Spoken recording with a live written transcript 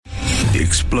the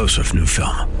explosive new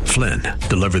film, Flynn,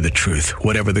 Deliver the Truth,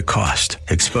 Whatever the Cost,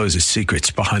 exposes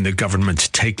secrets behind the government's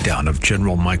takedown of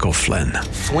General Michael Flynn.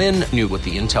 Flynn knew what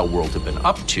the intel world had been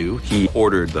up to. He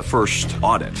ordered the first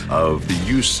audit of the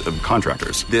use of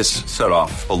contractors. This set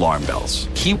off alarm bells.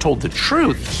 He told the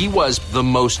truth. He was the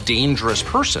most dangerous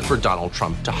person for Donald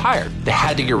Trump to hire. They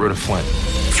had to get rid of Flynn.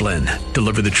 Flynn,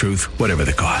 Deliver the Truth, Whatever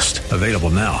the Cost. Available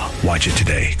now. Watch it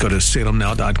today. Go to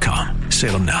salemnow.com.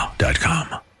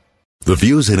 salemnow.com. The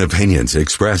views and opinions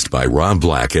expressed by Rob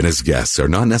Black and his guests are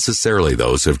not necessarily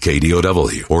those of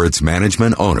KDOW or its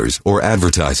management, owners, or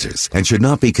advertisers and should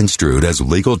not be construed as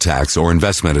legal, tax, or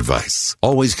investment advice.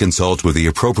 Always consult with the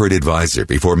appropriate advisor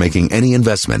before making any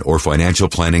investment or financial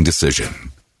planning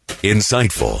decision.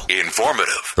 Insightful,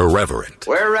 informative, irreverent.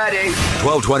 We're ready.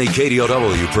 1220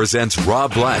 KDOW presents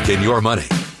Rob Black and Your Money.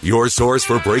 Your source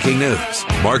for breaking news,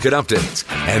 market updates,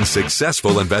 and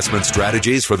successful investment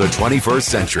strategies for the 21st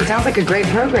century. Sounds like a great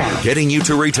program. Getting you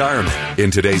to retirement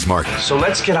in today's market. So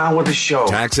let's get on with the show.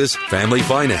 Taxes, family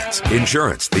finance,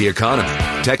 insurance, the economy,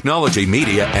 technology,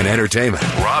 media, and entertainment.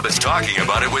 Rob is talking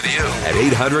about it with you at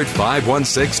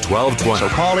 800-516-1220. So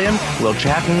call in, we'll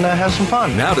chat and have some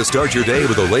fun. Now to start your day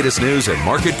with the latest news and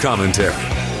market commentary.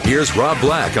 Here's Rob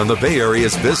Black on the Bay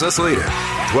Area's business leader,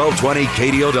 1220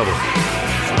 KDOW.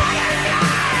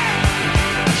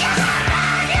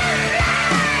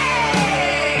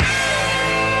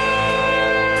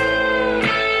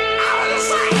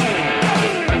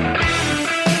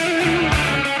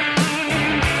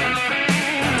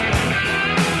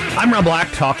 I'm Rob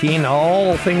Black, talking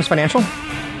all things financial.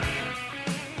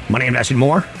 Money, investing,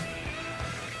 more.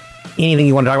 Anything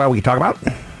you want to talk about, we can talk about.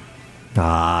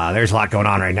 There's a lot going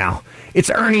on right now. It's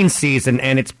earnings season,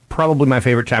 and it's probably my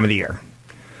favorite time of the year.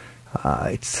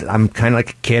 I'm kind of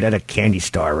like a kid at a candy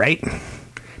store, right?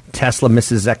 Tesla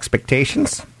misses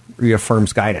expectations,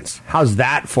 reaffirms guidance. How's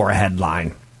that for a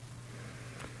headline?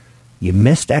 You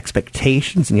missed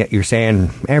expectations, and yet you're saying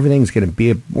everything's going to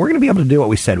be... We're going to be able to do what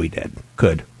we said we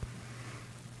could.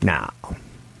 Nah.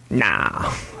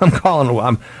 I'm calling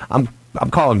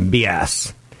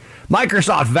BS.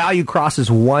 Microsoft value crosses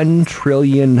 $1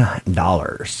 trillion.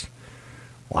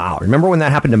 Wow. Remember when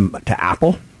that happened to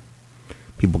Apple?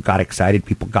 People got excited,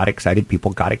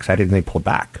 and they pulled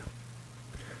back.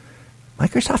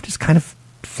 Microsoft is kind of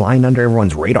flying under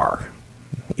everyone's radar,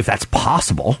 if that's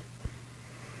possible.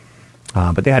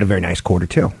 But they had a very nice quarter,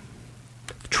 too.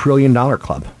 The $1 trillion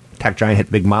club. Tech giant hit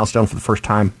the big milestone for the first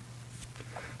time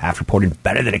after reporting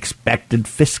better than expected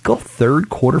fiscal third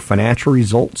quarter financial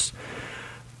results.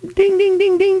 Ding, ding,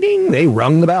 ding, ding, ding. They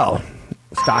rung the bell.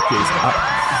 Stock is up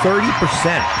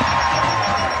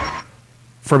 30%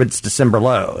 from its December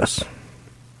lows.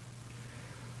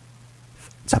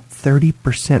 It's up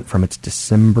 30% from its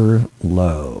December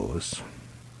lows.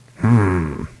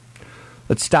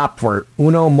 Let's stop for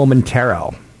uno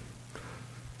momentero.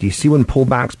 Do you see when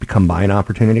pullbacks become buying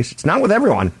opportunities? It's not with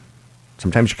everyone.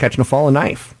 Sometimes you're catching a falling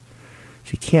knife.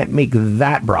 So you can't make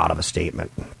that broad of a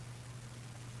statement.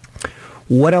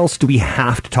 What else do we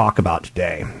have to talk about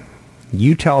today?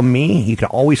 You tell me. You can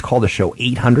always call the show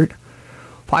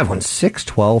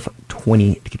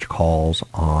 800-516-1220 to get your calls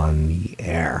on the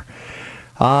air.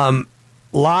 A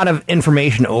lot of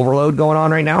information overload going on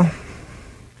right now.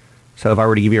 So if I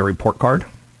were to give you a report card,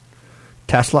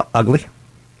 Tesla, ugly.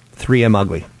 3M,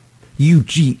 ugly.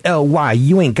 UGLY,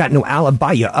 you ain't got no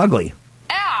alibi, you ugly.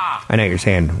 I know you're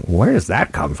saying, where does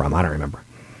that come from? I don't remember.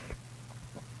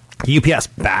 UPS,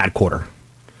 bad quarter.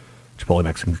 Chipotle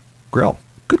Mexican Grill,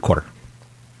 good quarter.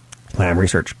 Lam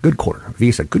Research, good quarter.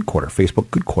 Visa, good quarter. Facebook,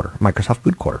 good quarter. Microsoft,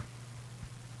 good quarter.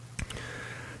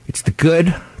 It's the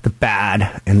good, the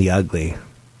bad, and the ugly.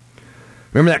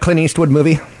 Remember that Clint Eastwood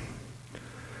movie?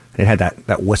 It had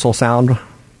that whistle sound.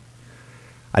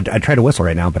 I'd try to whistle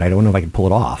right now, but I don't know if I can pull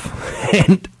it off.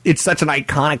 And it's such an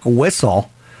iconic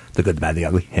whistle. The good, the bad, the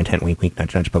ugly. Hint, hint, wink, wink,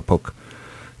 nudge, nudge, poke, poke.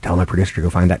 Tell my producer to go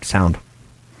find that sound.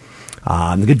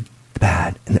 The good, the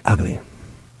bad, and the ugly.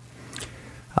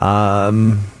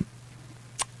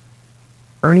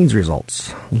 Earnings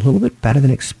results. A little bit better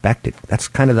than expected. That's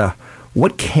kind of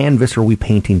what canvas are we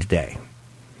painting today?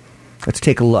 Let's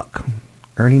take a look.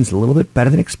 Earnings a little bit better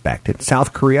than expected.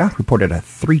 South Korea reported a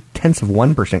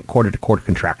 0.3% quarter-to-quarter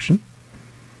contraction.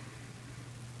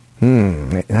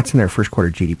 That's in their first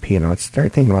quarter GDP. And let's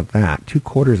start thinking about that. 2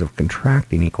 quarters of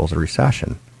contracting equals a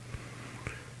recession.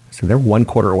 So they're 1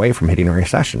 quarter away from hitting a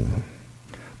recession,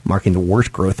 marking the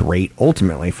worst growth rate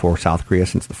ultimately for South Korea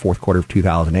since the fourth quarter of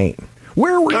 2008.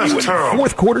 Where were you in the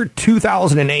fourth quarter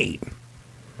 2008?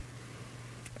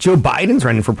 Joe Biden's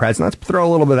running for president. Let's throw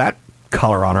a little bit of that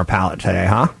color on our palette today,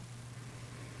 huh?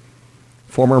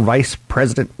 former Vice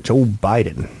President Joe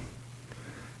Biden.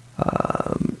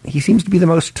 He seems to be the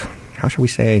most, how shall we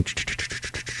say,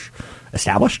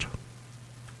 established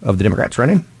of the Democrats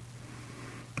running.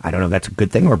 I don't know if that's a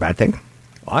good thing or a bad thing.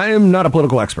 I am not a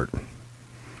political expert,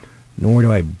 nor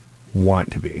do I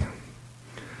want to be.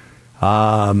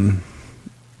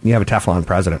 You have a Teflon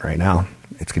president right now.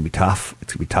 It's going to be tough.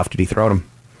 It's going to be tough to dethrone him.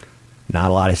 Not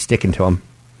a lot of sticking to him.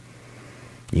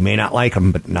 You may not like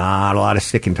him, but not a lot of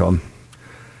sticking to him.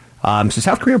 So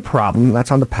South Korea problem,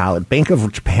 that's on the ballot. Bank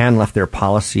of Japan left their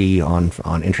policy on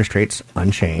interest rates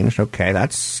unchanged. Okay,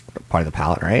 that's part of the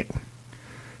ballot, right?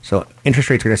 So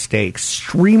interest rates are going to stay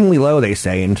extremely low, they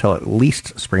say, until at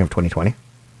least spring of 2020.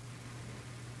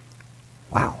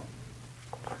 Wow.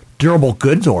 Durable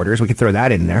goods orders, we could throw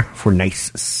that in there for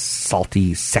nice,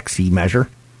 salty, sexy measure.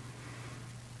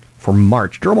 For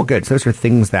March, durable goods, those are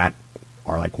things that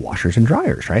are like washers and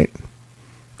dryers, right?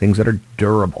 Things that are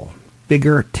durable.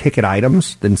 Bigger ticket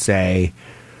items than, say,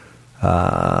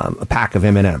 a pack of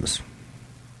M&Ms.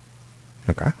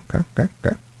 Okay.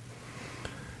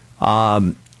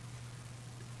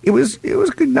 It was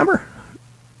a good number.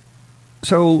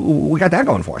 So we got that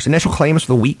going for us. Initial claims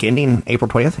for the week ending April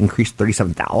 20th increased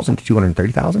 37,000 to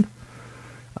 230,000.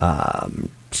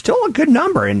 Still a good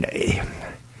number, and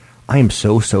I am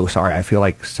so sorry. I feel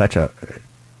like such a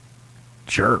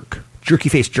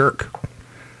jerky-faced jerk.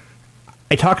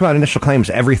 I talk about initial claims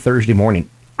every Thursday morning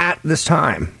at this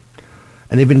time,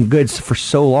 and they've been good for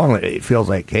so long that it feels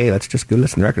like, hey, let's just go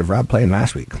listen to the record of Rob playing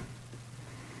last week.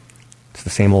 It's the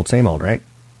same old, right?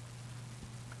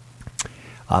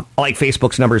 I like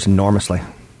Facebook's numbers enormously.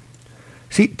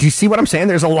 Do you see what I'm saying?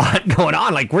 There's a lot going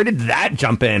on. Like, where did that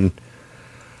jump in?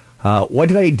 What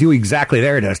did I do exactly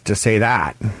there to say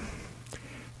that?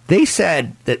 They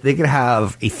said that they could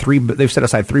have they've set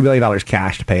aside $3 billion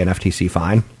cash to pay an FTC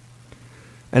fine.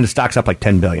 And the stock's up like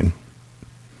 $10 billion.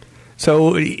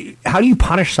 So how do you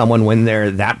punish someone when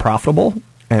they're that profitable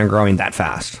and are growing that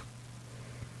fast?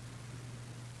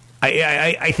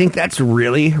 I think that's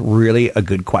really, really a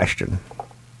good question.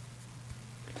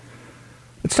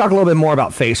 Let's talk a little bit more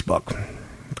about Facebook.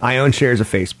 I own shares of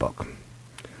Facebook.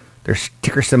 Their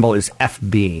ticker symbol is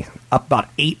FB, up about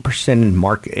 8% in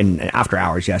market in after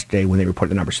hours yesterday when they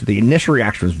reported the numbers. So the initial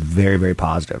reaction was very, very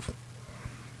positive.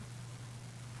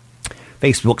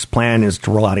 Facebook's plan is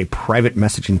to roll out a private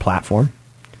messaging platform.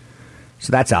 So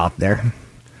that's out there.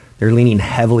 They're leaning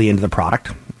heavily into the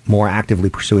product, more actively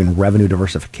pursuing revenue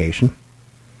diversification.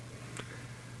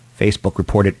 Facebook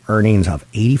reported earnings of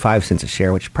 85 cents a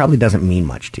share, which probably doesn't mean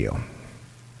much to you.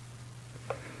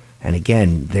 And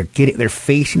again, they're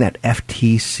facing that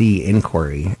FTC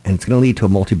inquiry, and it's going to lead to a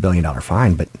multi-billion-dollar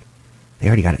fine, but they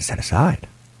already got it set aside.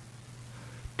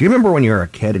 Do you remember when you were a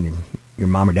kid and your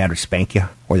mom or dad would spank you,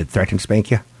 or they'd threaten to spank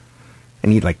you,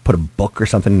 and you'd like put a book or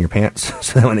something in your pants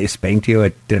so that when they spanked you,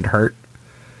 it didn't hurt?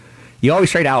 You always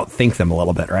try to outthink them a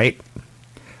little bit, right?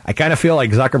 I kind of feel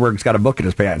like Zuckerberg's got a book in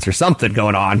his pants or something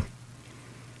going on.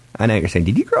 I know you're saying,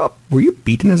 did you grow up, were you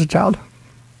beaten as a child?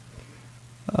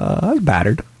 I was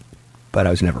battered, but I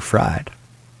was never fried.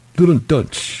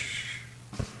 Dunch.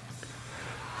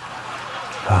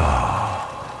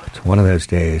 Oh, it's one of those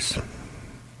days.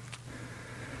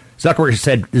 Zuckerberg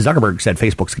said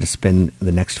Facebook's going to spend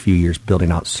the next few years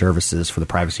building out services for the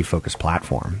privacy-focused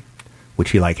platform, which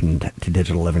he likened to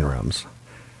digital living rooms.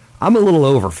 I'm a little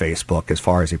over Facebook as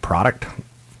far as a product.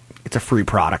 It's a free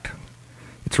product.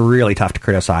 It's really tough to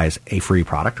criticize a free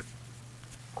product,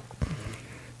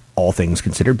 all things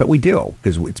considered, but we do,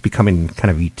 because it's becoming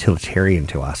kind of utilitarian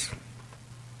to us.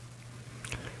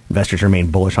 Investors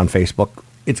remain bullish on Facebook.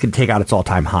 It's going to take out its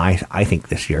all-time high, I think,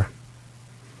 this year.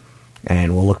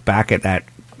 And we'll look back at that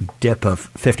dip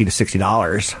of $50 to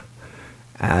 $60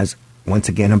 as, once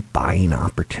again, a buying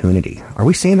opportunity. Are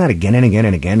we seeing that again and again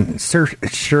and again? It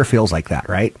sure feels like that,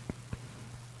 right?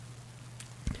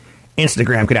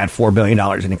 Instagram could add $4 billion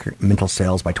in incremental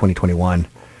sales by 2021.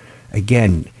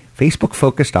 Again, Facebook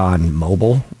focused on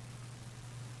mobile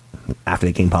after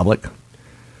they came public.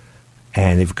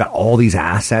 And they've got all these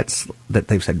assets that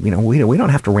they've said, we don't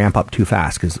have to ramp up too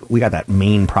fast because we got that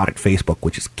main product, Facebook,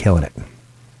 which is killing it.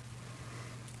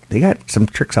 They got some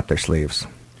tricks up their sleeves.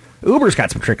 Uber's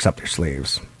got some tricks up their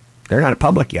sleeves. They're not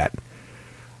public yet.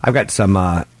 I've got some,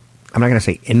 I'm not going to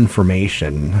say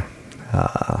information.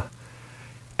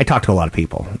 I talk to a lot of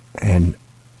people. And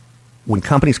when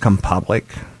companies come public,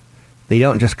 they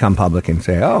don't just come public and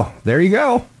say, oh, there you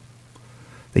go.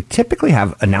 They typically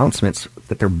have announcements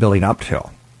that they're building up to.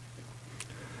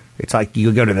 It's like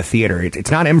you go to the theater. It's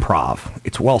not improv.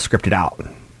 It's well scripted out.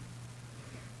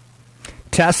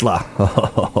 Tesla.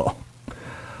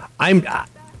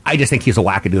 I just think he's a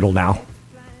wackadoodle now.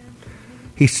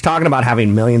 He's talking about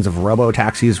having millions of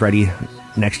robo-taxis ready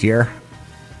next year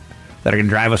that are going to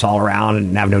drive us all around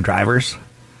and have no drivers.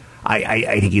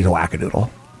 I think he's a wackadoodle.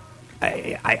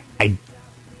 I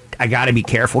got to be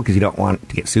careful because you don't want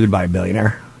to get sued by a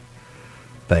billionaire.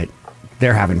 But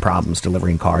they're having problems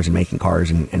delivering cars and making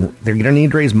cars, and they're going to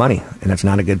need to raise money, and that's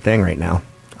not a good thing right now.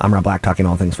 I'm Rob Black, talking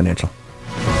all things financial.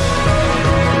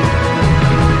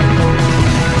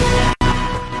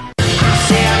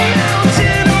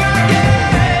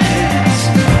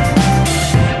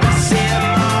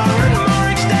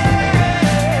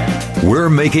 We're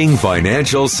making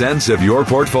financial sense of your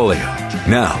portfolio.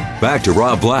 Now, back to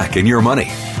Rob Black and Your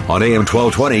Money on AM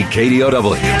 1220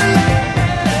 KDOW.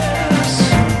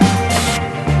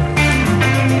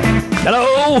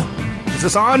 Hello? Is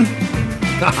this on?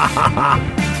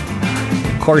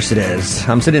 Of course it is.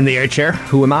 I'm sitting in the air chair.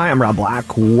 Who am I? I'm Rob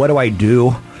Black. What do I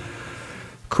do?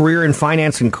 Career in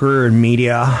finance and career in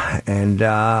media, and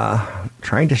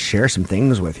trying to share some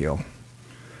things with you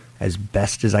as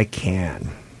best as I can.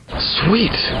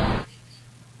 Sweet.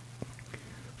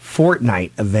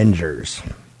 Fortnite Avengers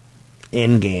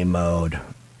in-game mode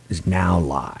is now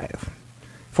live.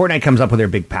 Fortnite comes up with their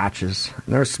big patches.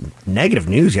 And there was some negative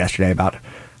news yesterday about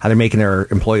how they're making their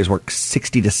employees work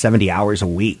 60 to 70 hours a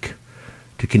week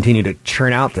to continue to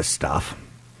churn out this stuff.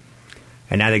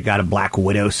 And now they've got a Black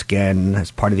Widow skin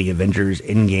as part of the Avengers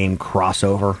in-game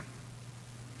crossover.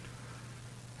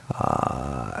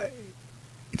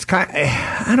 It's kind of,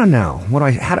 I don't know.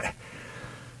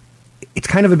 It's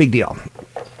kind of a big deal.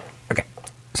 Okay.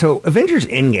 So Avengers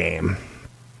in-game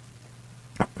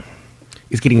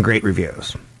is getting great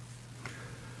reviews.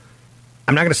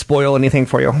 I'm not going to spoil anything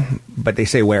for you, but they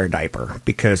say wear a diaper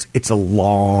because it's a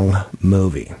long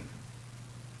movie.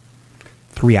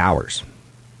 3 hours.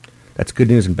 That's good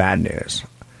news and bad news.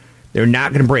 They're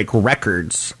not going to break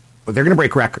records. They're going to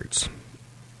break records.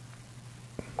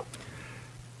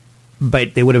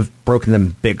 But they would have broken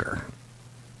them bigger.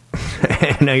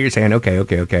 Now you're saying, okay.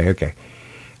 If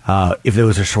it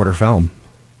was a shorter film.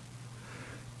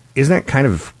 Isn't that kind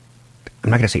of,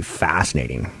 I'm not going to say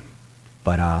fascinating,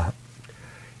 but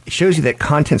it shows you that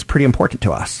content's pretty important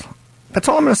to us. That's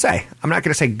all I'm going to say. I'm not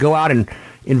going to say go out and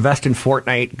invest in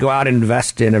Fortnite, go out and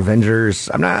invest in Avengers.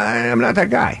 I'm not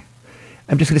that guy.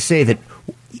 I'm just going to say that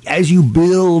as you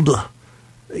build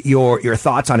your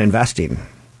thoughts on investing,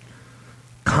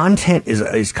 content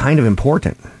is kind of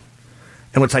important.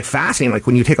 And what's like fascinating, like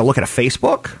when you take a look at a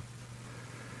Facebook,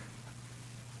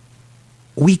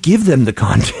 we give them the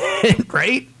content,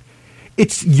 right?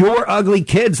 It's your ugly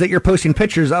kids that you're posting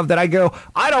pictures of that I go,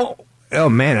 oh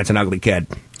man, that's an ugly kid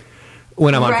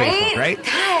when I'm on Facebook, right?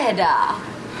 God.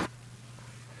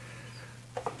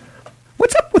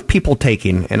 What's up with people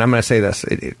taking, and I'm going to say this,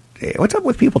 what's up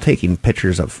with people taking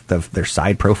pictures of their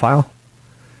side profile?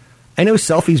 I know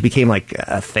selfies became like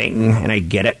a thing, and I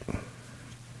get it.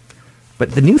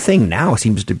 But the new thing now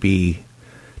seems to be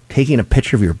taking a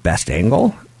picture of your best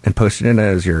angle and posting it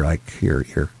as your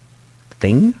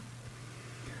thing.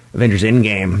 Avengers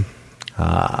Endgame,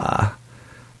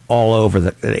 all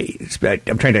over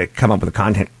I'm trying to come up with a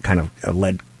content kind of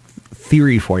led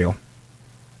theory for you.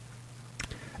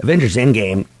 Avengers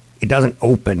Endgame, it doesn't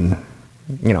open,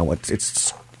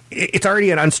 it's already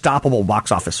an unstoppable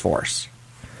box office force,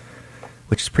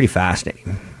 which is pretty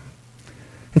fascinating.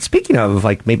 And speaking of,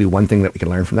 like, maybe one thing that we can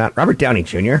learn from that, Robert Downey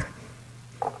Jr.,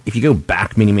 if you go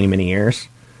back many, many, many years,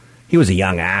 he was a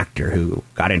young actor who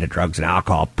got into drugs and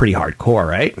alcohol pretty hardcore,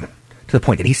 right? To the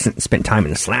point that he spent time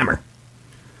in the slammer.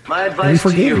 My advice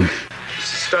to you, him.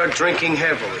 Start drinking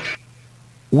heavily.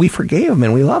 We forgave him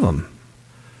and we love him.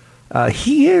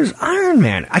 He is Iron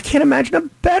Man. I can't imagine a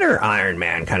better Iron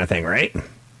Man kind of thing, right?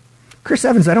 Chris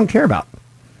Evans, I don't care about.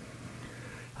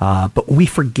 But we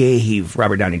forgave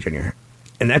Robert Downey Jr.,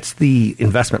 and that's the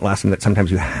investment lesson that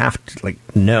sometimes you have to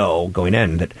know going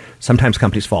in, that sometimes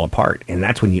companies fall apart, and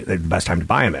that's when the best time to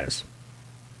buy them is.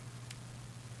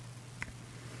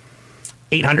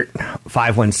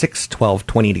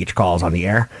 800-516-1220 to get your calls on the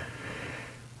air.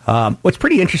 What's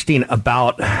pretty interesting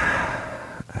about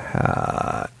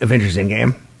Avengers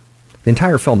Endgame, the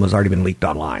entire film has already been leaked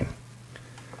online.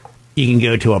 You can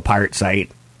go to a pirate site,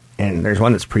 and there's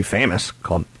one that's pretty famous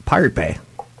called Pirate Bay.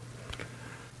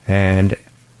 And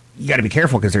you got to be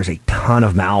careful because there's a ton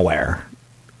of malware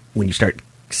when you start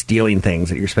stealing things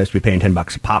that you're supposed to be paying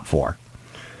 $10 a pop for.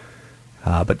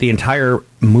 But the entire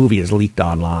movie is leaked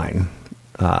online,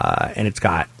 and it's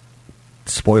got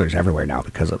spoilers everywhere now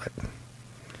because of it.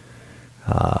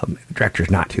 The director's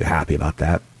not too happy about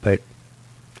that, but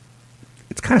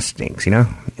it kind of stinks,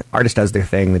 Artist does their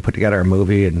thing. They put together a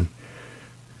movie, and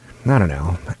I don't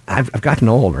know. I've gotten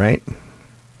old, right?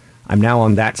 I'm now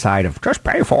on that side of just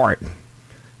pay for it.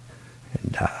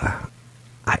 And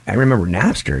I remember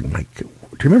Napster. And like, do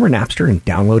you remember Napster and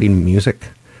downloading music?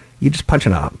 You just punch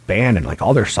in a band and like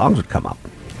all their songs would come up.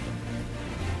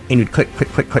 And you'd click, click,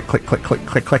 click, click, click, click, click,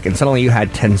 click, click, and suddenly you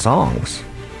had 10 songs.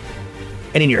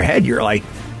 And in your head, you're like,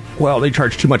 well, they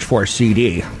charge too much for a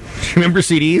CD. Do you remember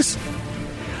CDs?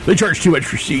 They charge too much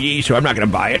for CDs, so I'm not going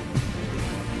to buy it.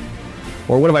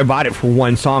 Or what if I bought it for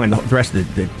one song and the rest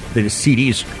of the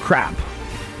CD's crap?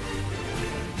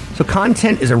 So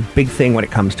content is a big thing when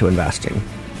it comes to investing.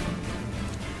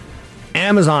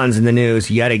 Amazon's in the news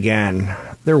yet again.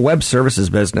 Their web services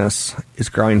business is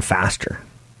growing faster.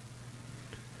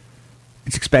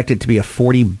 It's expected to be a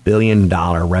 $40 billion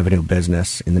revenue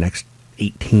business in the next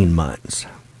 18 months.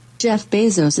 Jeff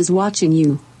Bezos is watching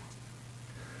you.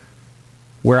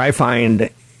 Where I find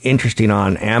interesting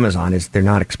on Amazon is they're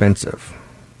not expensive.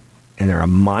 And they're a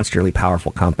monsterly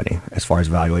powerful company as far as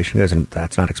valuation goes, and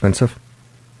that's not expensive.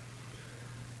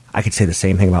 I could say the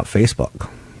same thing about Facebook.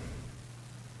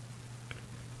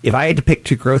 If I had to pick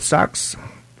two growth stocks,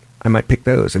 I might pick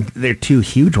those. And they're two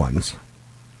huge ones.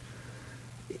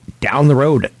 Down the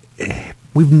road,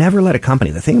 we've never let a company,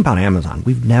 the thing about Amazon,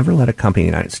 we've never let a company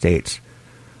in the United States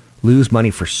lose money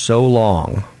for so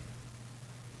long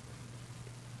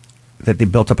that they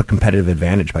built up a competitive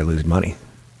advantage by losing money.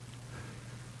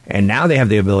 And now they have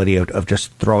the ability of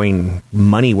just throwing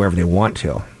money wherever they want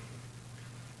to.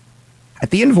 At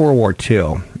the end of World War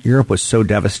II, Europe was so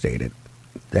devastated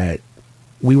that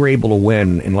we were able to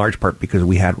win in large part because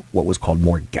we had what was called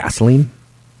more gasoline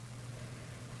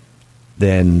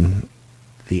than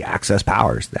the Axis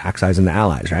powers, the Axis and the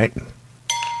Allies, right?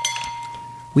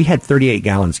 We had 38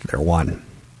 gallons to their 1.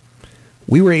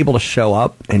 We were able to show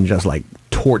up and just like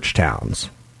torch towns,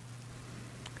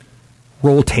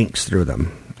 roll tanks through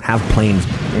them, have planes,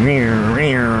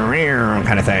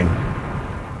 kind of thing.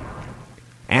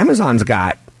 Amazon's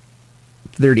got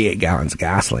 38 gallons of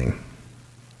gasoline.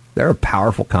 They're a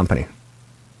powerful company.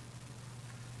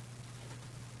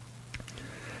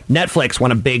 Netflix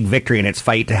won a big victory in its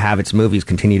fight to have its movies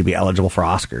continue to be eligible for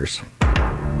Oscars.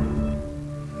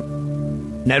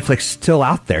 Netflix still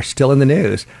out there, still in the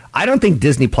news. I don't think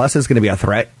Disney Plus is going to be a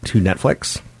threat to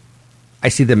Netflix. I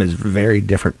see them as very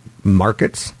different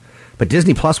markets. But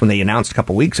Disney Plus, when they announced a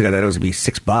couple weeks ago that it was going to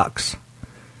be $6,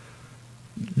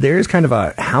 there's kind of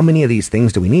a, how many of these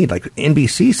things do we need? Like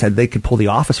NBC said they could pull The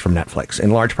Office from Netflix,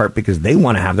 in large part because they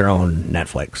want to have their own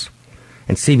Netflix.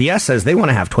 And CBS says they want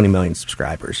to have 20 million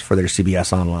subscribers for their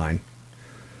CBS Online.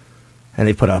 And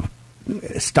they put a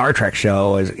Star Trek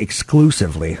show as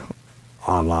exclusively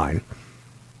online.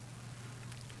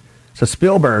 So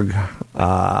Spielberg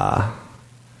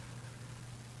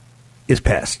is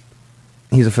pissed.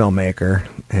 He's a filmmaker,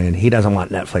 and he doesn't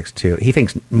want Netflix to. He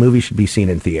thinks movies should be seen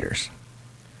in theaters.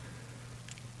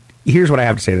 Here's what I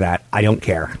have to say to that. I don't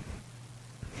care.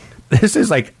 This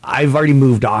is like, I've already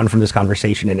moved on from this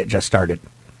conversation, and it just started.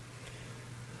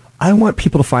 I want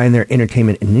people to find their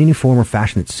entertainment in any form or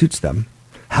fashion that suits them.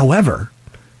 However,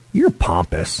 you're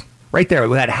pompous. Right there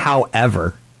with that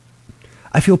however.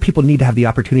 I feel people need to have the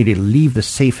opportunity to leave the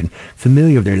safe and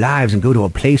familiar of their lives and go to a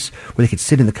place where they could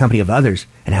sit in the company of others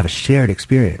and have a shared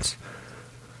experience.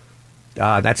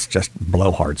 That's just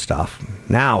blowhard stuff.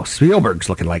 Now, Spielberg's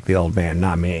looking like the old man,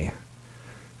 not me.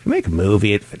 If you make a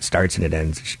movie, if it starts and it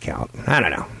ends, it should count. I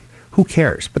don't know. Who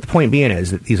cares? But the point being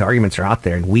is that these arguments are out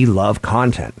there, and we love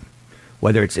content.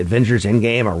 Whether it's Avengers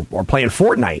Endgame or playing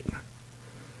Fortnite.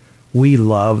 We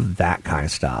love that kind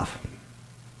of stuff.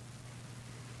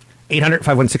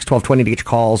 800-516-1220 to get your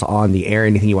calls on the air.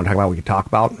 Anything you want to talk about, we can talk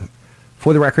about.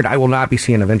 For the record, I will not be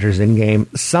seeing Avengers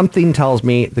Endgame. Something tells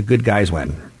me the good guys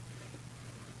win.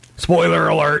 Spoiler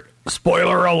alert.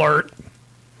 Spoiler alert.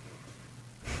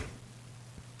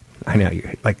 I know.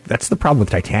 You're like, that's the problem with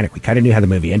Titanic. We kind of knew how the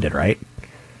movie ended, right?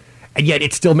 And yet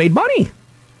it still made money.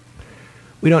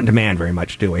 We don't demand very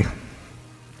much, do we?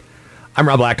 I'm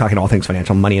Rob Black, talking all things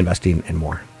financial, money, investing, and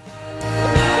more.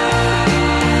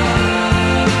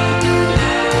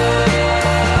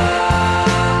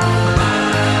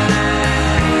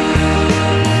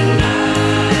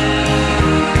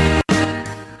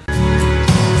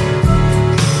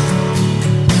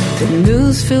 The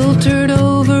news filtered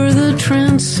over the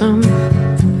transom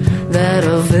that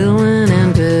a villain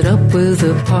ended up with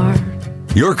a part.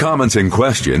 Your comments and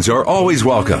questions are always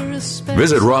welcome.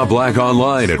 Visit Rob Black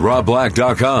online at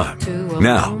robblack.com.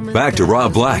 Now, back to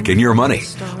Rob Black and Your Money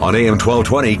on AM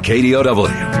 1220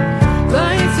 KDOW.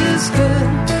 Life is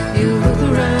good. You look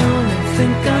around and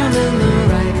think I'm in the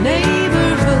right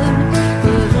neighborhood.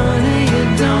 But honey,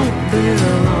 you don't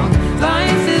belong.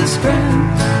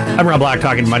 I'm Rob Black,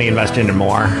 talking money, investing, and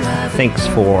more. Thanks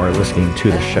for listening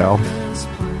to the show.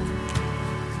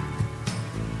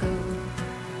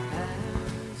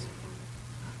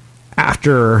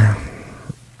 After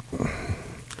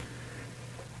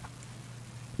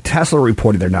Tesla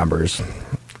reported their numbers,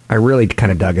 I really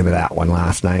kind of dug into that one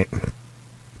last night.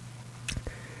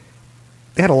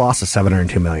 They had a loss of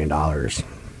 $702 million.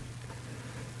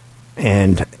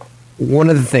 And one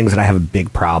of the things that I have a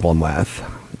big problem with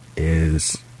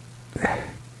is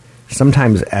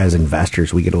sometimes as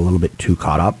investors we get a little bit too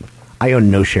caught up. I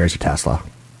own no shares of Tesla.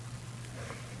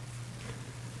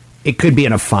 It could be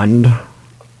in a fund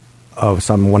of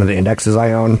one of the indexes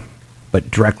I own,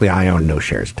 but directly I own no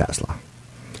shares of Tesla.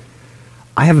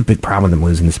 I have a big problem with them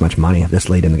losing this much money this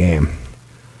late in the game.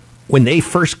 When they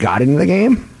first got into the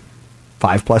game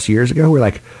 5+ years ago, we're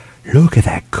like, look at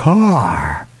that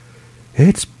car.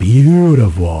 It's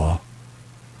beautiful.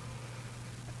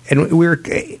 And we're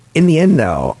in the end,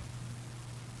 though,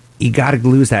 you got to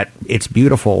lose that it's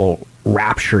beautiful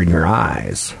rapture in your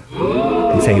eyes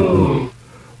and say,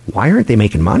 why aren't they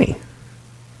making money?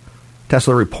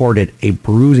 Tesla reported a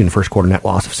bruising first quarter net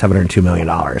loss of $702 million.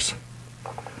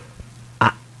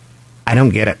 I don't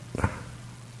get it.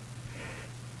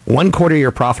 One quarter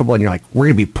you're profitable and you're like, we're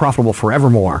going to be profitable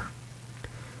forevermore.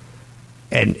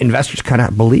 And investors kind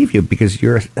of believe you because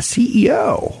you're a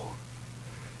CEO.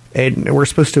 And we're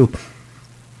supposed to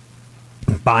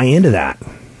buy into that.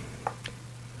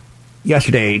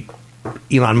 Yesterday,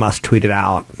 Elon Musk tweeted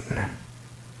out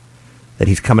that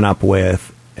he's coming up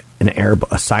with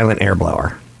a silent air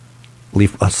blower.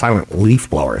 A silent leaf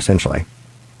blower, essentially.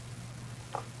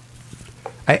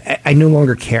 I no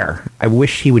longer care. I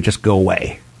wish he would just go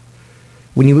away.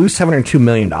 When you lose $702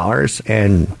 million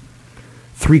and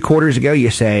 3 quarters ago you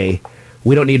say,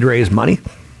 we don't need to raise money.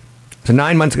 So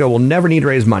 9 months ago, we'll never need to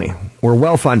raise money. We're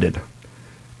well funded.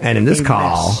 And in this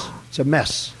call... It's a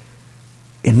mess.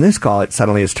 In this call, it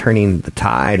suddenly is turning the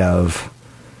tide of...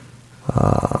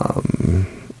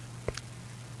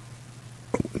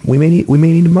 we may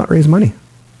need to raise money.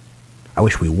 I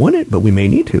wish we wouldn't, but we may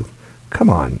need to.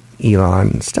 Come on,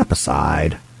 Elon, step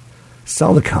aside.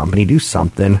 Sell the company, do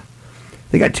something.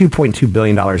 They got $2.2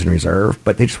 billion in reserve,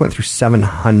 but they just went through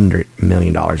 $700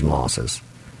 million in losses.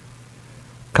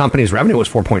 Company's revenue was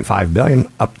 $4.5 billion,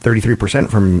 up 33%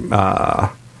 from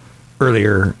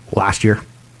earlier last year.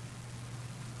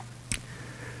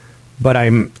 But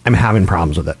I'm having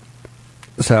problems with it.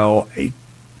 So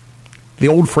the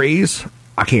old phrase,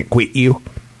 I can't quit you.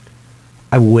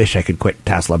 I wish I could quit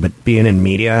Tesla, but being in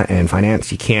media and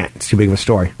finance, you can't. It's too big of a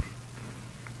story.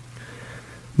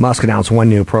 Musk announced one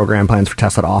new program plans for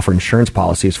Tesla to offer insurance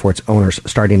policies for its owners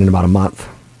starting in about a month.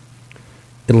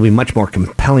 It'll be much more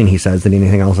compelling, he says, than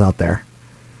anything else out there.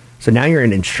 So now you're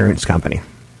an insurance company.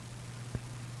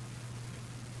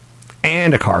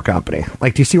 And a car company.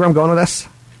 Like, do you see where I'm going with this?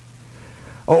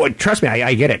 Oh, trust me,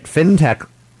 I get it. FinTech,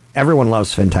 everyone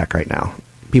loves FinTech right now.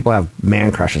 People have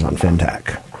man crushes on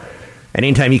FinTech. And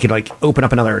anytime you could, like, open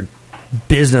up another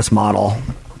business model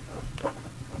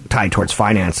tied towards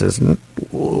finances, and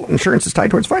insurance is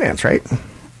tied towards finance, right?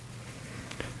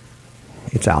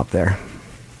 It's out there.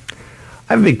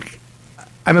 I'm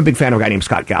a big fan of a guy named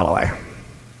Scott Galloway.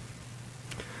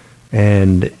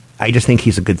 And I just think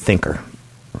he's a good thinker.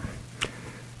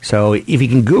 So if you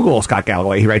can Google Scott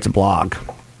Galloway, he writes a blog.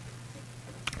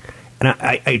 And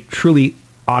I truly,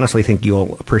 honestly think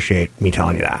you'll appreciate me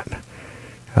telling you that.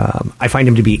 I find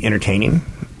him to be entertaining.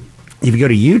 If you go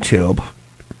to YouTube,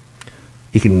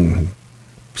 you can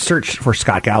search for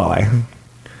Scott Galloway.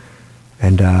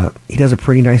 And he does a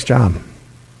pretty nice job.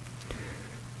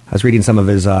 I was reading I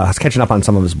was catching up on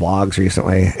some of his blogs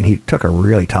recently, and he took a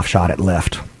really tough shot at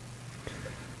Lyft.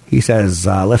 He says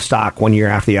Lyft stock 1 year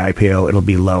after the IPO, it'll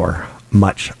be lower.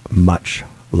 Much, much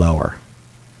lower.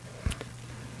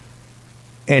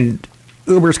 And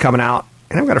Uber's coming out,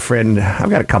 and I've got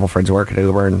a couple friends who work at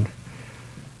Uber, and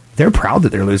they're proud that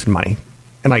they're losing money.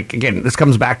 And like, again, this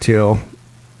comes back to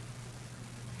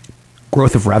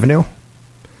growth of revenue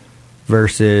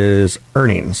versus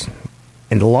earnings.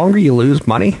 And the longer you lose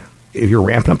money, if you're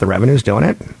ramping up the revenues doing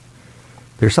it,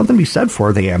 there's something to be said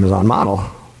for the Amazon model.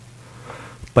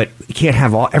 But you can't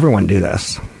have everyone do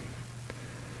this.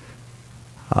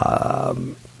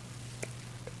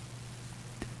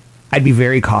 I'd be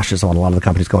very cautious on a lot of the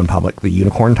companies going public, the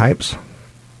unicorn types.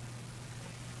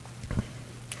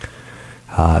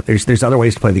 There's other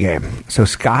ways to play the game. So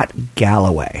Scott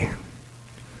Galloway,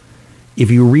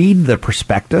 if you read the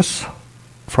prospectus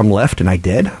from Lyft, and I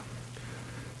did,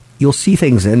 you'll see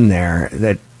things in there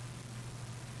that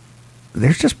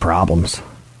there's just problems.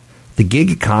 The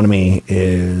gig economy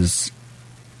is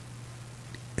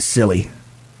silly.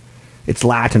 It's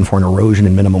Latin for an erosion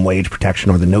in minimum wage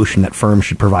protection, or the notion that firms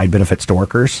should provide benefits to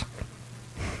workers.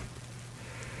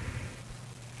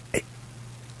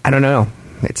 I don't know.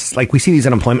 It's like we see these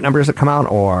unemployment numbers that come out,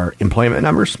 or employment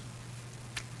numbers,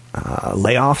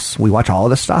 layoffs. We watch all of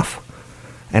this stuff,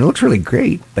 and it looks really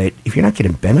great. But if you're not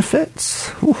getting benefits,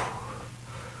 whew.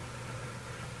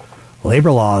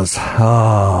 Labor laws,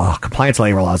 compliance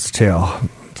labor laws too.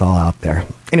 It's all out there.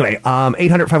 Anyway,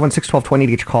 800-516-1220 to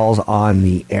get your calls on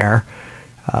the air.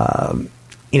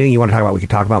 Anything you want to talk about, we could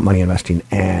talk about money investing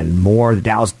and more. The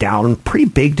Dow's down pretty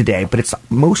big today, but it's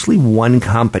mostly one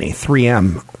company,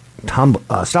 3M,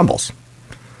 stumbles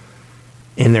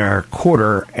in their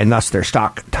quarter, and thus their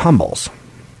stock tumbles.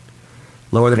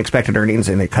 Lower than expected earnings,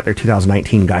 and they cut their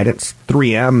 2019 guidance.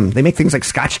 3M, they make things like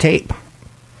Scotch tape.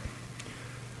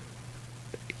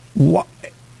 What?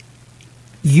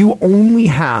 You only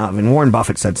have, and Warren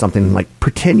Buffett said something like,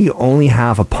 pretend you only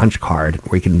have a punch card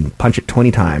where you can punch it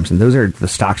 20 times, and those are the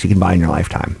stocks you can buy in your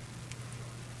lifetime.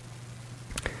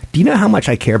 Do you know how much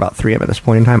I care about 3M at this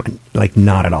point in time? Like,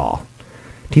 not at all.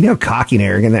 Do you know how cocky and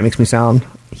arrogant that makes me sound?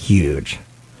 Huge.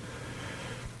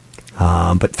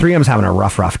 But 3M's having a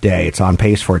rough day. It's on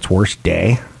pace for its worst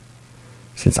day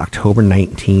since October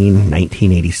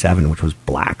 1987, which was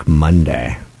Black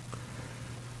Monday.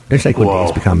 It's like when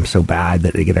days become so bad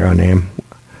that they get their own name.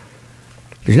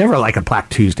 There's never like a Black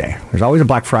Tuesday. There's always a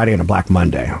Black Friday and a Black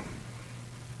Monday.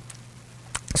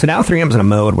 So now 3M's in a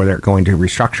mode where they're going to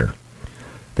restructure.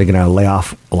 They're going to lay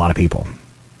off a lot of people.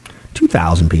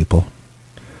 2,000 people.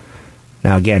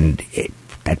 Now, again,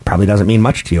 that probably doesn't mean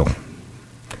much to you.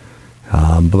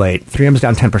 But 3M's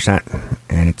down 10%,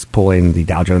 and it's pulling the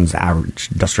Dow Jones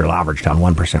Industrial Average down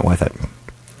 1% with it.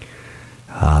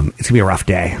 It's going to be a rough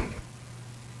day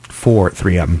for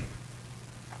 3M.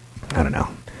 I don't know.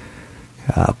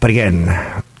 But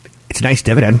again, it's a nice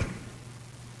dividend.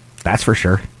 That's for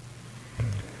sure.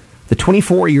 The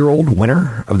 24-year-old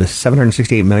winner of the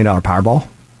 $768 million Powerball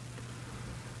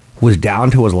was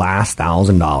down to his last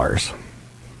 $1,000.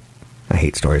 I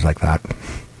hate stories like that.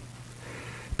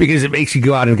 Because it makes you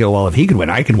go out and go, well, if he could win,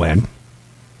 I could win.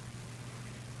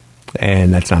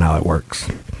 And that's not how it works.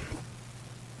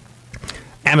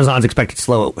 Amazon's expected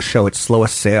to show its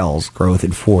slowest sales growth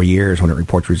in 4 years when it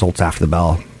reports results after the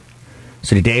bell.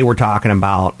 So today we're talking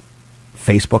about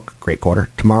Facebook, great quarter.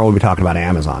 Tomorrow we'll be talking about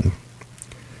Amazon.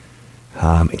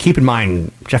 And keep in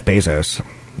mind, Jeff Bezos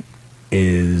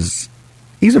he's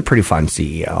a pretty fun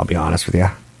CEO, I'll be honest with you.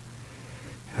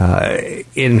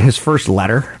 In his first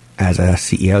letter as a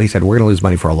CEO, he said, we're going to lose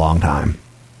money for a long time.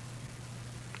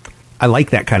 I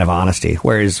like that kind of honesty.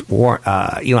 Whereas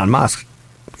Elon Musk,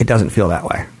 it doesn't feel that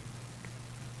way.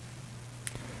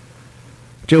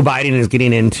 Joe Biden is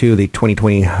getting into the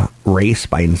 2020 race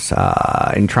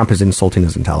and Trump is insulting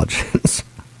his intelligence.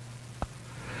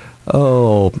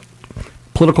 Oh,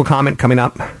 political comment coming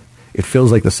up. It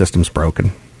feels like the system's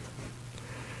broken.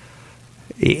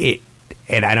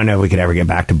 And I don't know if we could ever get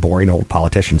back to boring old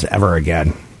politicians ever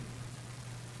again.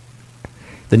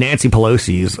 The Nancy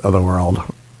Pelosi's of the world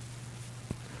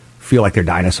feel like they're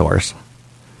dinosaurs.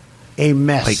 A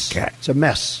mess. It's a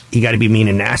mess. You got to be mean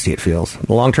and nasty, it feels.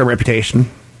 The long-term reputation,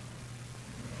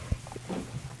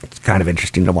 it's kind of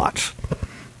interesting to watch.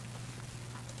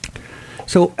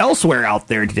 So elsewhere out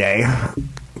there today,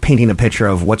 painting a picture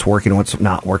of what's working and what's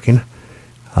not working.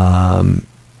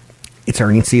 It's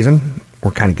earnings season.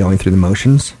 We're kind of going through the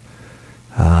motions.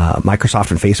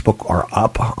 Microsoft and Facebook are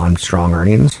up on strong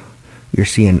earnings. You're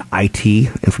seeing IT,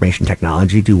 information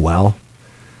technology, do well.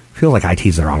 I feel like IT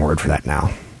is the wrong word for that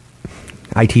now.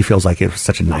 IT feels like it was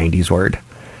such a 90s word,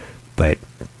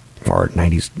 or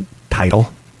 90s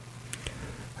title.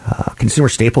 Consumer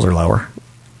staples are lower.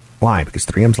 Why? Because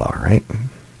 3M's lower, right?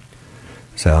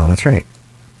 So that's right.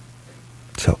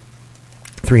 So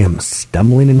 3M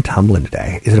stumbling and tumbling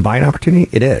today. Is it a buying opportunity?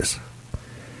 It is.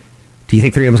 Do you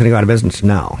think 3M is going to go out of business?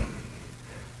 No.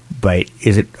 But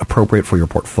is it appropriate for your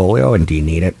portfolio, and do you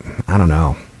need it? I don't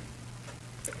know.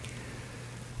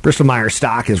 Bristol-Myers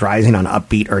stock is rising on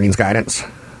upbeat earnings guidance.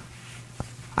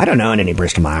 I don't know any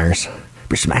Bristol-Myers.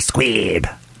 Bristol-Myers Squibb.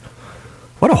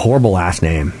 What a horrible last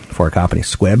name for a company.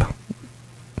 Squibb.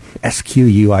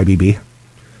 Squibb.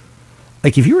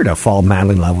 Like, if you were to fall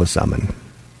madly in love with someone,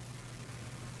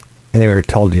 and they were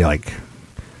told you, like,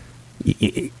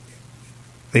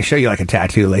 they show you, like, a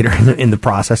tattoo later in the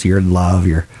process, you're in love,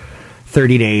 you're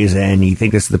 30 days in, you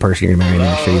think this is the person you're going to marry,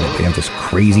 and they show you that they have this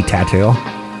crazy tattoo.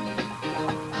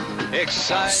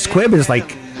 Squibb is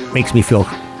like, makes me feel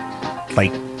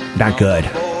like not good.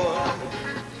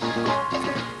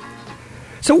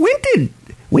 So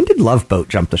when did Love Boat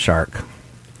jump the shark?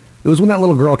 It was when that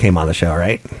little girl came on the show,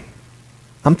 right?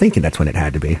 I'm thinking that's when it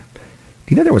had to be. Do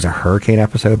you know there was a hurricane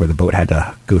episode where the boat had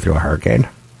to go through a hurricane?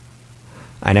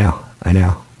 I know.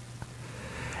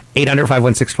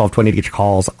 800-516-1220 to get your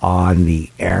calls on the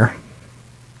air.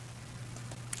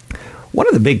 One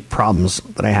of the big problems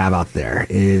that I have out there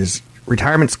is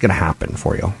retirement's going to happen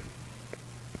for you.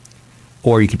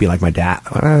 Or you could be like my dad.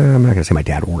 I'm not going to say my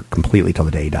dad worked completely till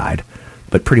the day he died,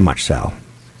 but pretty much so.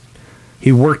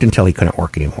 He worked until he couldn't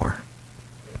work anymore.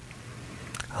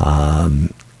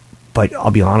 But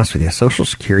I'll be honest with you, Social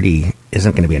Security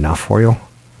isn't going to be enough for you.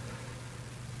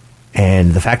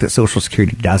 And the fact that Social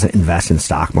Security doesn't invest in the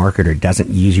stock market or doesn't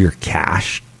use your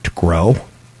cash to grow,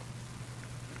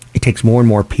 it takes more and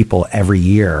more people every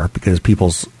year because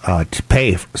people's to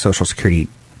pay Social Security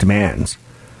demands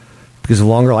because of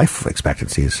longer life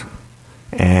expectancies.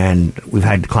 And we've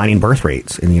had declining birth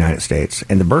rates in the United States.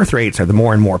 And the birth rates are the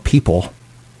more and more people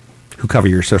who cover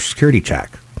your Social Security check.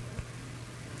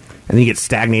 And then you get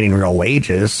stagnating real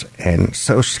wages, and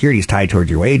Social Security is tied towards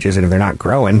your wages, and if they're not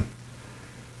growing,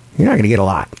 you're not going to get a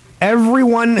lot.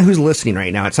 Everyone who's listening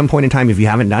right now, at some point in time, if you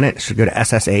haven't done it, should go to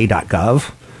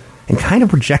ssa.gov and kind of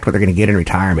project what they're going to get in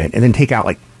retirement, and then take out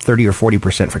like 30 or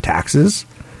 40% for taxes,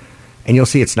 and you'll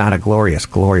see it's not a glorious,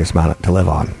 glorious amount to live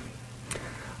on.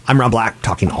 I'm Rob Black,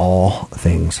 talking all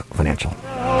things financial.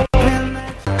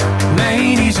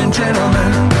 Ladies and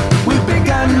gentlemen, we've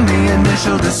begun the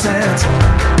initial descent.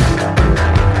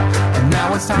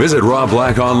 Visit Rob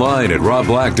Black online at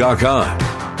robblack.com.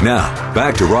 Now,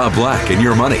 back to Rob Black and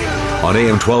Your Money on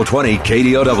AM 1220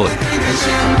 KDOW.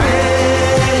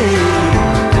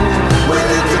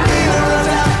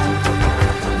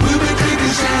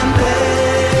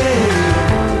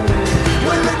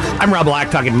 I'm Rob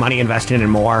Black, talking money, investing,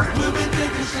 and more.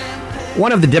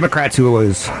 One of the Democrats who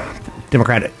was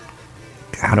Democratic,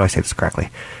 how do I say this correctly?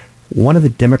 One of the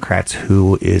Democrats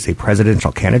who is a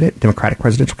presidential candidate, Democratic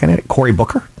presidential candidate, Cory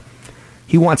Booker,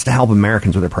 he wants to help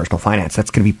Americans with their personal finance. That's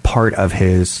going to be part of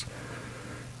his,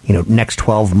 next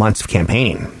 12 months of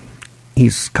campaigning.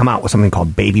 He's come out with something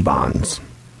called baby bonds,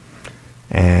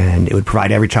 and it would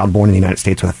provide every child born in the United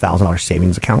States with a $1,000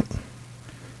 savings account.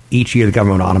 Each year, the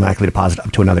government would automatically deposit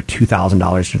up to another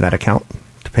 $2,000 into that account,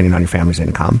 depending on your family's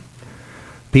income.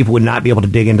 People would not be able to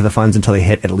dig into the funds until they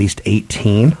hit at least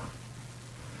 18.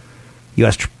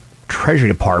 U.S. Treasury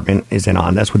Department is in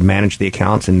on this, would manage the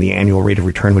accounts, and the annual rate of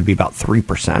return would be about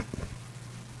 3%.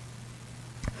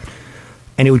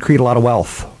 And it would create a lot of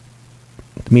wealth.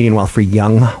 The median wealth for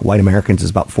young white Americans is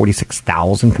about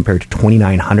 $46,000 compared to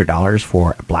 $2,900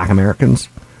 for black Americans.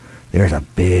 There's a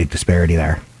big disparity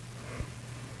there.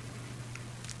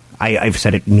 I've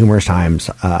said it numerous times,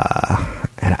 and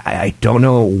I don't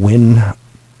know when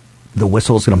the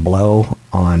whistle is going to blow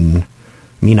on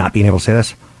me not being able to say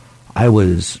this. I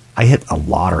hit a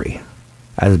lottery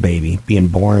as a baby, being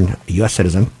born a U.S.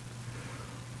 citizen,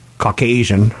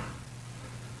 Caucasian,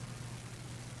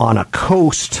 on a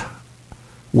coast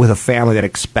with a family that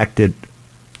expected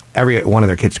every one of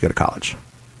their kids to go to college.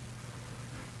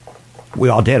 We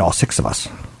all did, all six of us.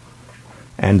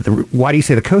 And why do you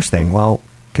say the coast thing? Well,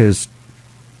 because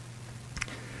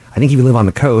I think if you live on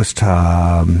the coast,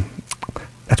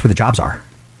 that's where the jobs are,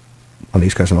 on the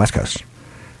East Coast and the West Coast.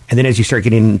 And then as you start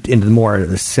getting into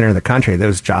the center of the country,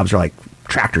 those jobs are like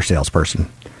tractor salesperson.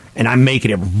 And I'm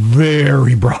making a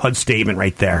very broad statement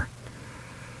right there.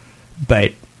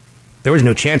 But there was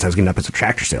no chance I was getting up as a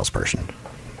tractor salesperson.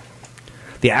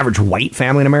 The average white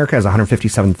family in America has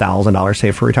 $157,000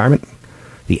 saved for retirement.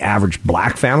 The average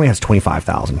black family has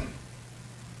 $25,000.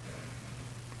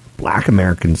 Black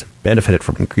Americans benefited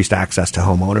from increased access to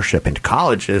home ownership and to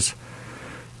colleges,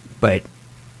 but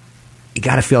you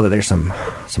got to feel that there's some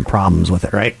problems with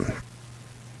it, right?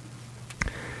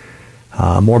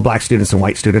 More black students than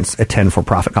white students attend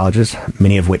for-profit colleges,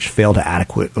 many of which fail to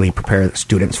adequately prepare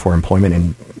students for employment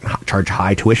and charge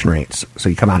high tuition rates. So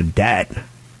you come out of debt.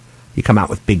 You come out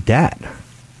with big debt.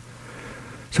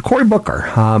 So Cory Booker,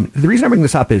 the reason I bring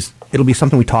this up is it'll be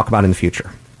something we talk about in the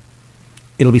future.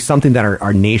 It'll be something that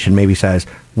our nation maybe says,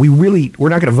 we're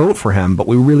not going to vote for him, but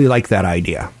we really like that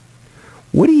idea.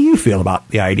 What do you feel about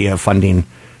the idea of funding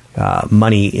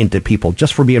money into people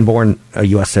just for being born a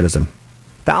U.S. citizen?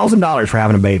 $1,000 for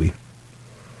having a baby.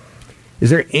 Is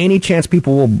there any chance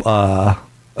people will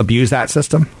abuse that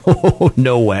system? Oh,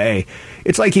 no way.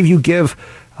 It's like if you give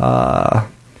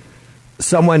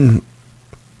someone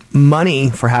money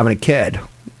for having a kid.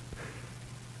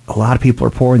 A lot of people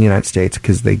are poor in the United States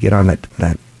because they get on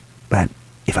that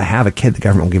if I have a kid, the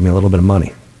government will give me a little bit of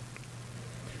money.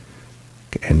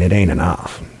 And it ain't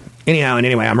enough. Anyhow and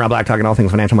anyway, I'm Rob Black, talking all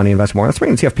things financial, money, investment, more. Let's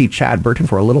bring in CFP Chad Burton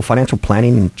for a little financial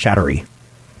planning chattery.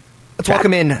 Let's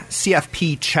welcome in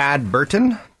CFP Chad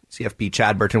Burton. CFP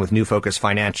Chad Burton with New Focus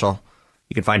Financial.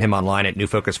 You can find him online at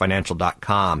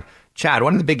newfocusfinancial.com. Chad,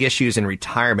 one of the big issues in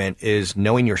retirement is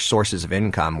knowing your sources of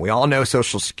income. We all know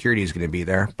Social Security is going to be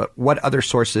there, but what other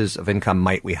sources of income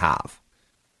might we have?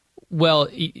 Well,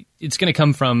 it's going to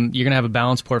come from, you're going to have a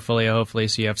balanced portfolio, hopefully,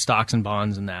 so you have stocks and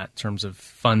bonds in that, in terms of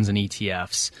funds and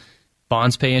ETFs.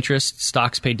 Bonds pay interest,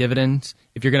 stocks pay dividends.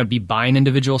 If you're going to be buying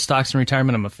individual stocks in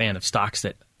retirement, I'm a fan of stocks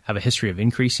that have a history of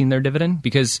increasing their dividend,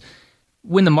 because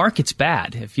when the market's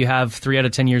bad, if you have 3 out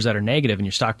of 10 years that are negative and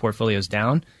your stock portfolio is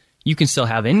down, you can still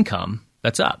have income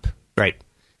that's up. Right.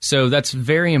 So that's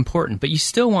very important. But you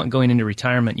still want, going into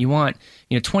retirement, you want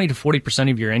 20 to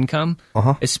 40% of your income,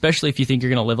 especially if you think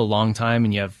you're going to live a long time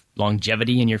and you have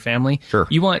longevity in your family. Sure.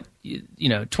 You want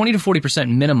 20 to 40%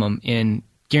 minimum in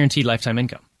guaranteed lifetime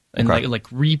income, and like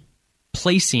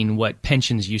replacing what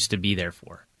pensions used to be there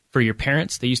for. For your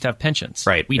parents, they used to have pensions.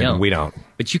 Right. We don't. We don't.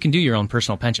 But you can do your own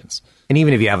personal pensions. And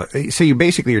even if you have so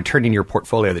you're turning your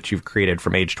portfolio that you've created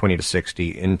from age 20 to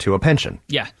 60 into a pension.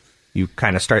 Yeah. You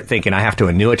kind of start thinking, I have to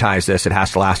annuitize this. It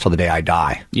has to last till the day I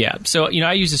die. Yeah. So,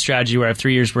 I use a strategy where I have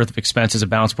 3 years worth of expenses, a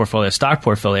balanced portfolio, stock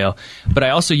portfolio. But I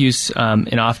also use,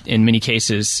 in many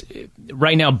cases,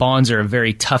 right now, bonds are a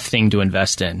very tough thing to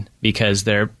invest in because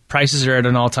their prices are at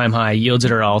an all-time high, yields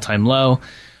are at an all-time low.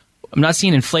 I'm not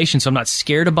seeing inflation, so I'm not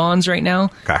scared of bonds right now.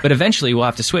 Okay. But eventually, we'll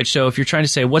have to switch. So if you're trying to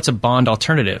say, what's a bond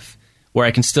alternative where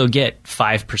I can still get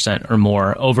 5% or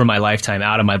more over my lifetime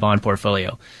out of my bond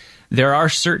portfolio? There are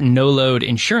certain no-load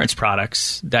insurance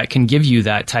products that can give you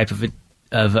that type of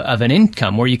an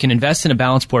income where you can invest in a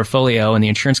balanced portfolio and the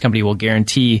insurance company will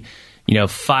guarantee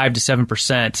 5 to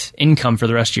 7% income for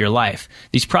the rest of your life.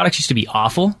 These products used to be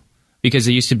awful because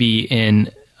they used to be in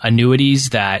annuities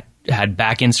that had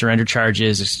back-end surrender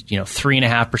charges,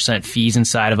 3.5% fees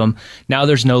inside of them. Now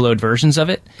there's no-load versions of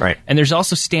it. Right. And there's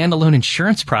also standalone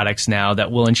insurance products now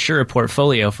that will insure a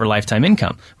portfolio for lifetime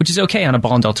income, which is okay on a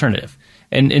bond alternative.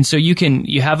 And so you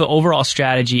have an overall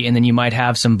strategy, and then you might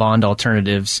have some bond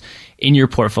alternatives in your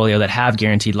portfolio that have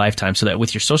guaranteed lifetime, so that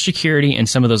with your Social Security and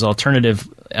some of those alternative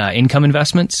income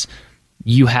investments,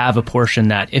 you have a portion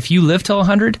that if you live till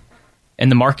 100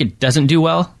 and the market doesn't do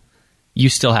well, you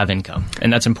still have income,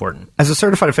 and that's important. As a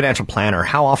certified financial planner,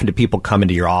 how often do people come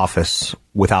into your office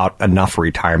without enough for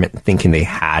retirement, thinking they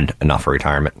had enough for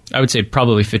retirement? I would say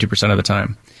probably 50% of the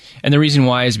time. And the reason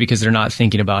why is because they're not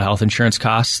thinking about health insurance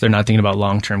costs. They're not thinking about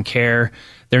long-term care.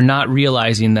 They're not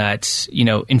realizing that,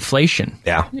 inflation.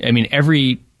 Yeah. I mean,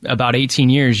 every about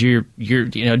 18 years, your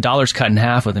dollar's cut in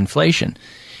half with inflation.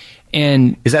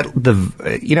 And is that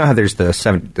how there's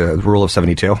the rule of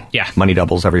 72? Yeah. Money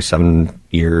doubles every 7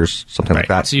 years, something like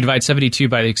that. So you divide 72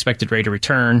 by the expected rate of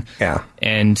return. Yeah.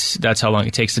 And that's how long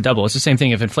it takes to double. It's the same thing.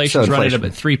 If inflation's running up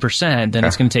at 3%, then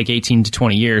it's going to take 18 to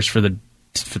 20 years for the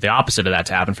opposite of that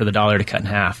to happen, for the dollar to cut in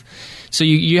half. So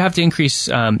you have to increase,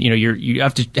 you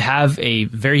have to have a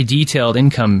very detailed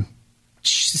income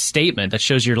statement that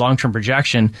shows your long-term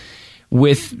projection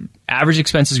with average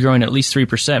expenses growing at least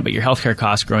 3%, but your healthcare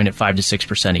costs growing at 5 to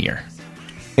 6% a year.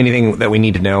 Anything that we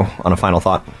need to know on a final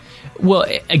thought? Well,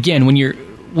 again, when you're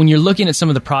looking at some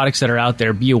of the products that are out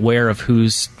there, be aware of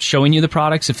who's showing you the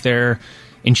products. If they're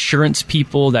insurance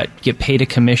people that get paid a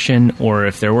commission, or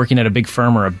if they're working at a big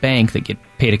firm or a bank that get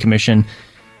paid a commission,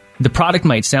 the product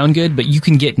might sound good, but you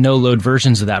can get no-load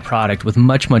versions of that product with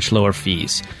much, much lower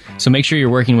fees. So make sure you're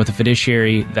working with a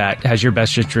fiduciary that has your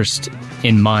best interest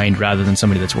in mind rather than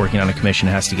somebody that's working on a commission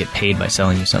and has to get paid by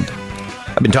selling you something.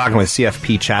 I've been talking with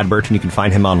CFP Chad Burton. You can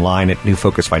find him online at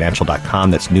newfocusfinancial.com.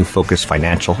 That's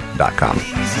newfocusfinancial.com.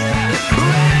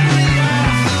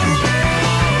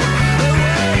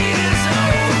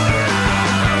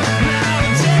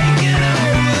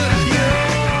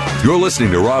 You're listening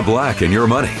to Rob Black and Your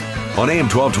Money on AM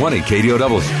 1220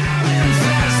 KDOW.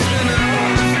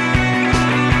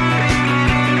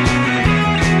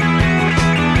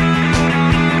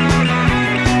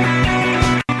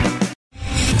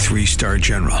 Three-star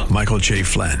General Michael J.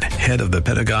 Flynn, head of the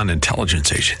Pentagon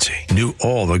Intelligence Agency, knew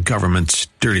all the government's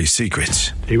dirty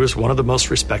secrets. He was one of the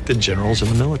most respected generals in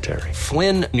the military.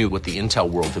 Flynn knew what the intel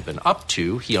world had been up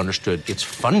to. He understood its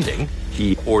funding.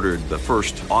 He ordered the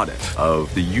first audit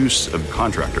of the use of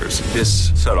contractors.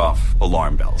 This set off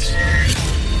alarm bells.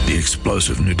 The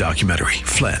explosive new documentary,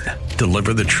 Flynn,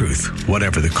 Deliver the Truth,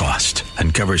 Whatever the Cost,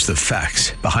 uncovers the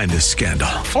facts behind this scandal.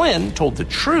 Flynn told the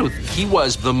truth. He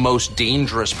was the most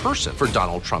dangerous person for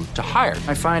Donald Trump to hire.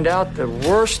 I find out the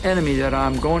worst enemy that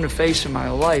I'm going to face in my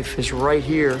life is right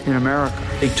here in America.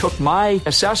 They took my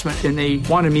assessment and they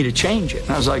wanted me to change it.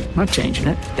 And I was like, I'm not changing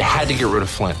it. They had to get rid of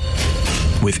Flynn.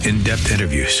 With in-depth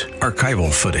interviews,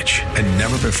 archival footage, and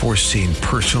never-before-seen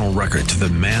personal records of the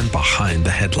man behind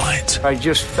the headlines. I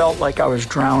just felt like I was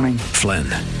drowning. Flynn,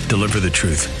 Deliver the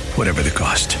Truth, Whatever the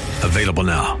Cost. Available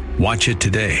now. Watch it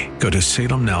today. Go to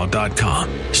salemnow.com.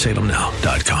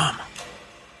 salemnow.com.